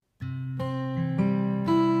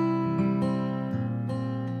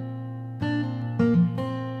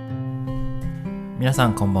皆さ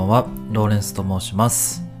んこんばんは、ローレンスと申しま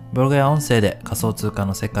す。ブログや音声で仮想通貨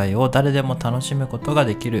の世界を誰でも楽しむことが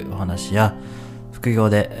できるお話や、副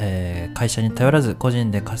業で、会社に頼らず個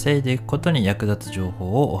人で稼いでいくことに役立つ情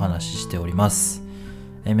報をお話ししております。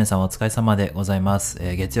皆さんお疲れ様でございます。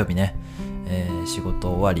月曜日ね、仕事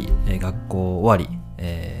終わり、学校終わり、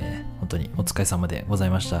本当にお疲れ様でござ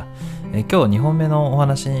いました。今日2本目のお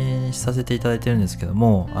話にさせていただいてるんですけど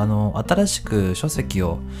も、新しく書籍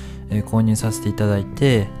を購入させていただい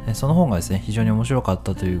て、その本がですね非常に面白かっ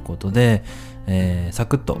たということで、サ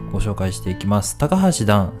クッとご紹介していきます。高橋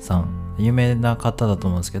談さん、有名な方だと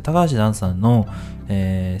思うんですけど、高橋談さんの、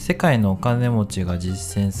世界のお金持ちが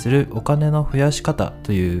実践するお金の増やし方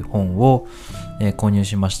という本を、購入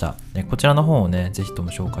しました。こちらの本をねぜひとも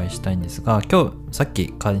紹介したいんですが、今日さっ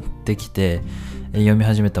き買ってきて、読み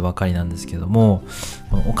始めたばかりなんですけども、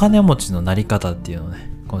このお金持ちのなり方っていうのをね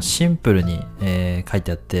このシンプルに、書い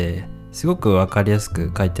てあって、すごくわかりやす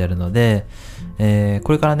く書いてあるので、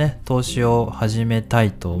これからね投資を始めた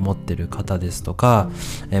いと思ってる方ですとか、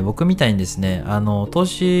僕みたいにですね投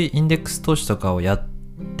資インデックス投資とかをやっ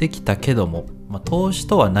てきたけども、投資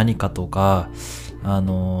とは何かとか、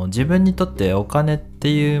自分にとってお金っ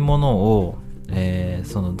ていうものを、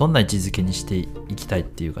どんな位置づけにしていきたいっ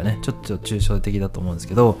ていうかね、ちょっと抽象的だと思うんです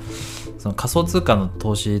けど、その仮想通貨の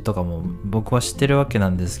投資とかも僕は知ってるわけな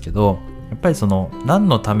んですけど、やっぱり何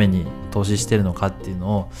のために投資してるのかっていうの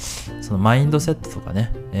を、そのマインドセットとか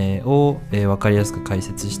ね、分かりやすく解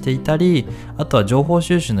説していたり、あとは情報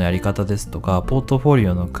収集のやり方ですとか、ポートフォリ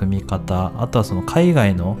オの組み方、あとはその海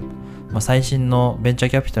外の、最新のベンチャ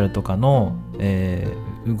ーキャピタルとかの、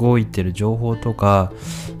動いてる情報とか、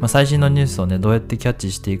最新のニュースをねどうやってキャッ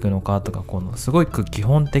チしていくのかとか、このすごい基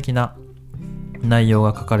本的な内容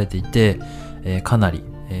が書かれていて、かなり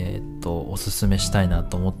おすすめしたいな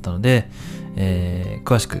と思ったので、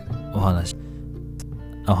詳しくお話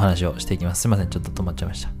をしていきます。すいません、ちょっと止まっちゃい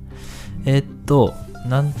ました。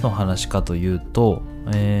何の話かというと、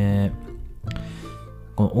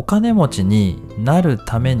このお金持ちになる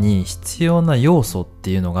ために必要な要素っ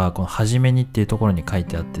ていうのが、この初めにっていうところに書い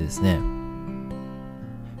てあってですね、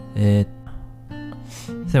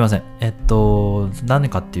すいません。何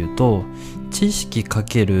かっていうと、知識か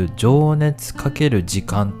ける情熱かける時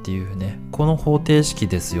間っていうね、この方程式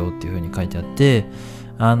ですよっていうふうに書いてあって、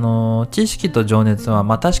知識と情熱は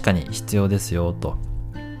確かに必要ですよと。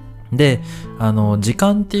で、時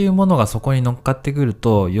間っていうものがそこに乗っかってくる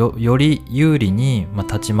と、より有利に、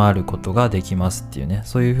立ち回ることができますっていうね、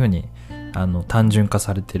そういうふうに単純化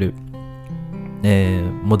されてる、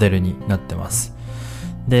モデルになってます。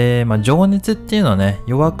で、情熱っていうのはね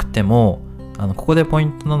弱くても、ここでポイ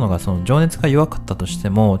ントなのが、その情熱が弱かったとして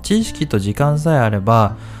も知識と時間さえあれ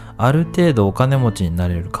ばある程度お金持ちにな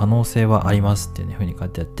れる可能性はありますっていう風に書い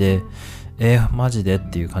てあって、マジでっ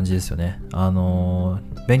ていう感じですよね。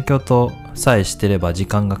勉強とさえしてれば時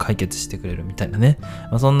間が解決してくれるみたいなね、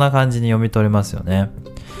そんな感じに読み取れますよね。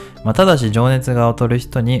ただし情熱が劣る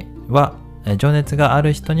人には情熱があ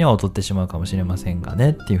る人には劣ってしまうかもしれませんが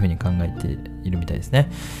ねっていうふうに考えているみたいです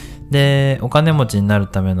ね。で、お金持ちになる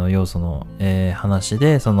ための要素の、話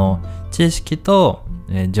で、その知識と、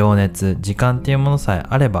情熱、時間っていうものさえ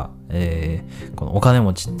あれば、このお金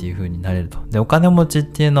持ちっていう風になれると。で、お金持ちっ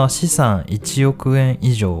ていうのは資産1億円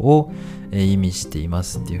以上を、意味していま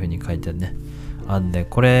すっていう風に書いてあるね。で、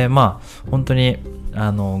これ本当に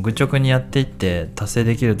愚直にやっていって達成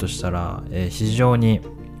できるとしたら、非常に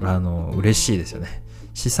嬉しいですよね。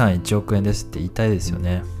資産1億円ですって言いたいですよ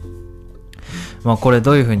ね。これ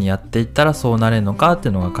どういう風にやっていったらそうなれるのかって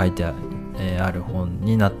いうのが書いてある本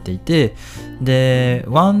になっていて、で、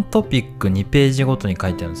1トピック2ページごとに書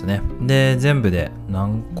いてあるんですよね。で、全部で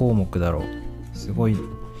何項目だろう。すごい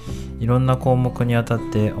いろんな項目にあたっ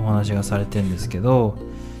てお話がされてるんですけど、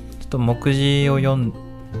ちょっと目次を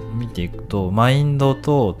見ていくと、マインド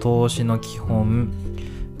と投資の基本、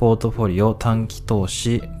ポートフォリオ、短期投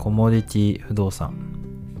資、コモディティ、不動産、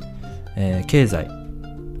経済。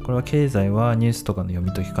これは経済はニュースとかの読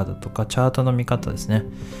み解き方とかチャートの見方ですね。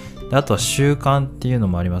で、あとは習慣っていうの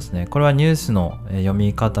もありますね。これはニュースの読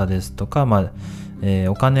み方ですとか、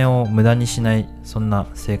お金を無駄にしない、そんな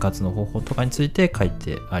生活の方法とかについて書い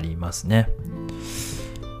てありますね。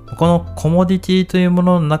このコモディティというも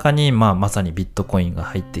のの中に、まさにビットコインが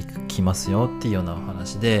入ってきますよっていうようなお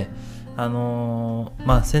話で、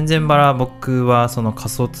戦前から僕はその仮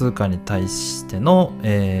想通貨に対しての、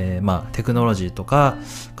テクノロジーとか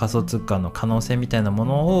仮想通貨の可能性みたいなも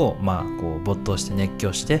のをこう没頭して熱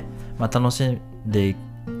狂して、楽しんで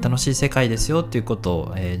楽しい世界ですよっていうこと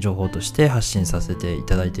を、情報として発信させてい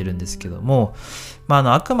ただいているんですけども、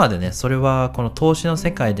あくまでね、それはこの投資の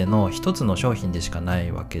世界での一つの商品でしかな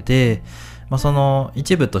いわけで、その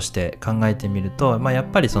一部として考えてみると、やっ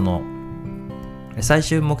ぱりその最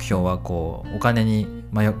終目標はこうお金に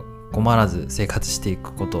困らず生活してい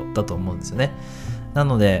くことだと思うんですよね。な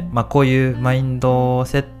ので、こういうマインド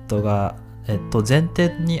セットが前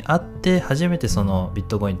提にあって初めてそのビッ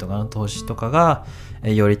トコインとかの投資とかが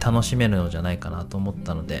より楽しめるのじゃないかなと思っ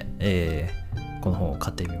たので、この本を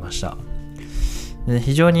買ってみました。で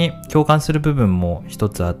非常に共感する部分も一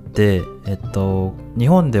つあって、日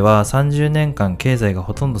本では30年間経済が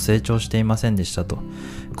ほとんど成長していませんでしたと。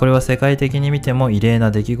これは世界的に見ても異例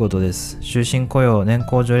な出来事です。終身雇用、年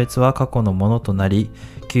功序列は過去のものとなり、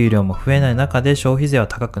給料も増えない中で消費税は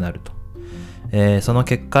高くなると。その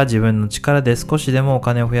結果、自分の力で少しでもお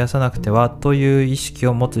金を増やさなくてはという意識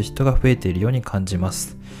を持つ人が増えているように感じま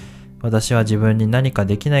す。私は自分に何か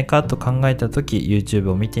できないかと考えたとき、YouTube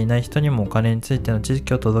を見ていない人にもお金についての知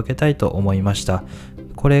識を届けたいと思いました。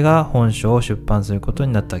これが本書を出版すること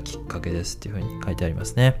になったきっかけですっていうふうに書いてありま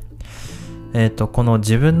すね。この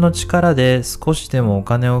自分の力で少しでもお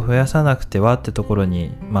金を増やさなくてはってところ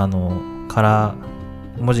に、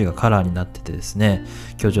文字がカラーになっててですね、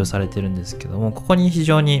強調されてるんですけども、ここに非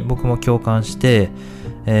常に僕も共感して、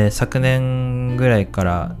昨年ぐらいか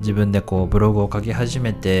ら自分でこうブログを書き始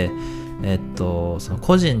めて、その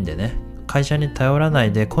個人でね、会社に頼らな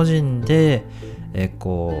いで個人で、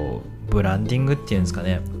こうブランディングっていうんですか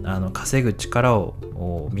ね、稼ぐ力を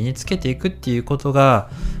身につけていくっていうことが、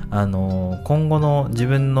今後の自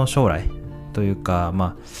分の将来というか、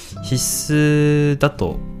必須だ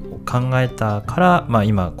と考えたから、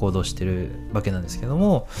今行動してるわけなんですけど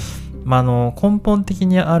も、根本的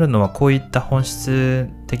にあるのはこういった本質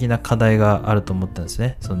的な課題があると思ったんです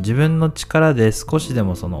ね。その自分の力で少しで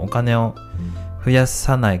もそのお金を増や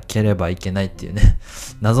さなければいけないっていうね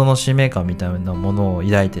謎の使命感みたいなものを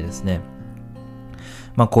抱いてですね、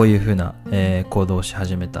こういうふうな、行動をし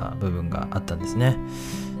始めた部分があったんですね。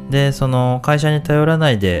で、その会社に頼らな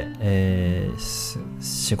いで、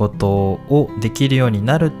仕事をできるように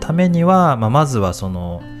なるためには、まずはそ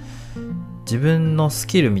の自分のス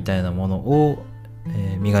キルみたいなものを、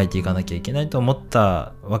磨いていかなきゃいけないと思っ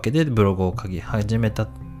たわけでブログを書き始めた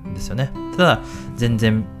んですよね。ただ全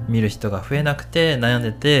然見る人が増えなくて悩ん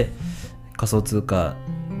でて、仮想通貨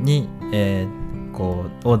に、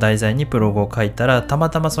を題材にブログを書いたらたま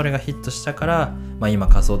たまそれがヒットしたから、今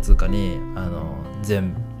仮想通貨に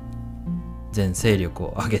全勢力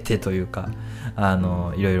を上げてというか、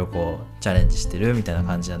いろいろこうチャレンジしてるみたいな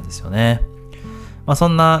感じなんですよね。そ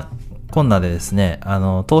んなこんなでですね、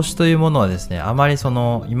投資というものはですね、あまりそ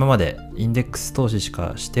の今までインデックス投資し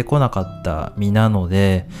かしてこなかった身なの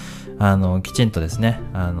で、きちんとですね、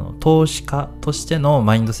投資家としての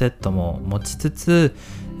マインドセットも持ちつつ、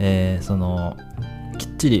き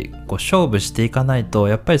っちりこう勝負していかないと、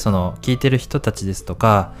やっぱりその聞いてる人たちですと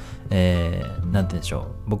か、なんて言うんでしょ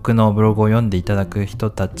う、僕のブログを読んでいただく人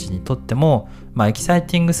たちにとっても、エキサイ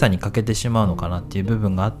ティングさに欠けてしまうのかなっていう部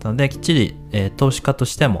分があったので、きっちり、投資家と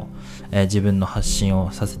しても、自分の発信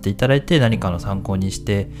をさせていただいて、何かの参考にし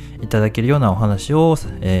ていただけるようなお話を、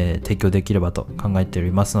提供できればと考えてお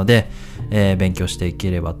りますので、勉強していけ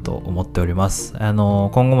ればと思っております。今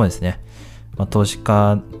後もですね、投資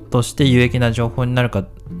家として有益な情報にな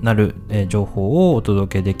る情報をお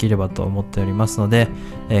届けできればと思っておりますので、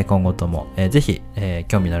今後とも、ぜひ、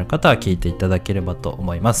興味のある方は聞いていただければと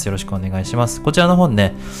思います。よろしくお願いします。こちらの本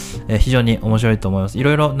ね、非常に面白いと思います。い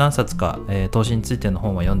ろいろ何冊か、投資についての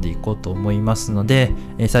本は読んでいこうと思いますので、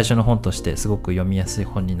最初の本としてすごく読みやすい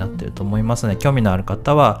本になっていると思いますので、興味のある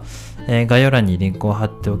方は、概要欄にリンクを貼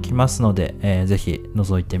っておきますので、ぜひ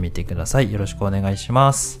覗いてみてください。よろしくお願いし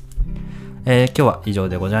ます。今日は以上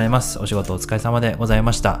でございます。お仕事お疲れ様でござい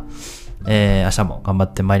ました。明日も頑張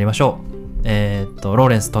ってまいりましょう。ロー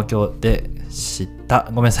レンス東京で知った。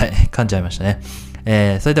ごめんなさい。噛んじゃいましたね。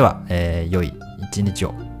それでは、良い一日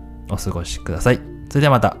をお過ごしください。それで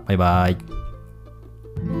はまた。バイバイ。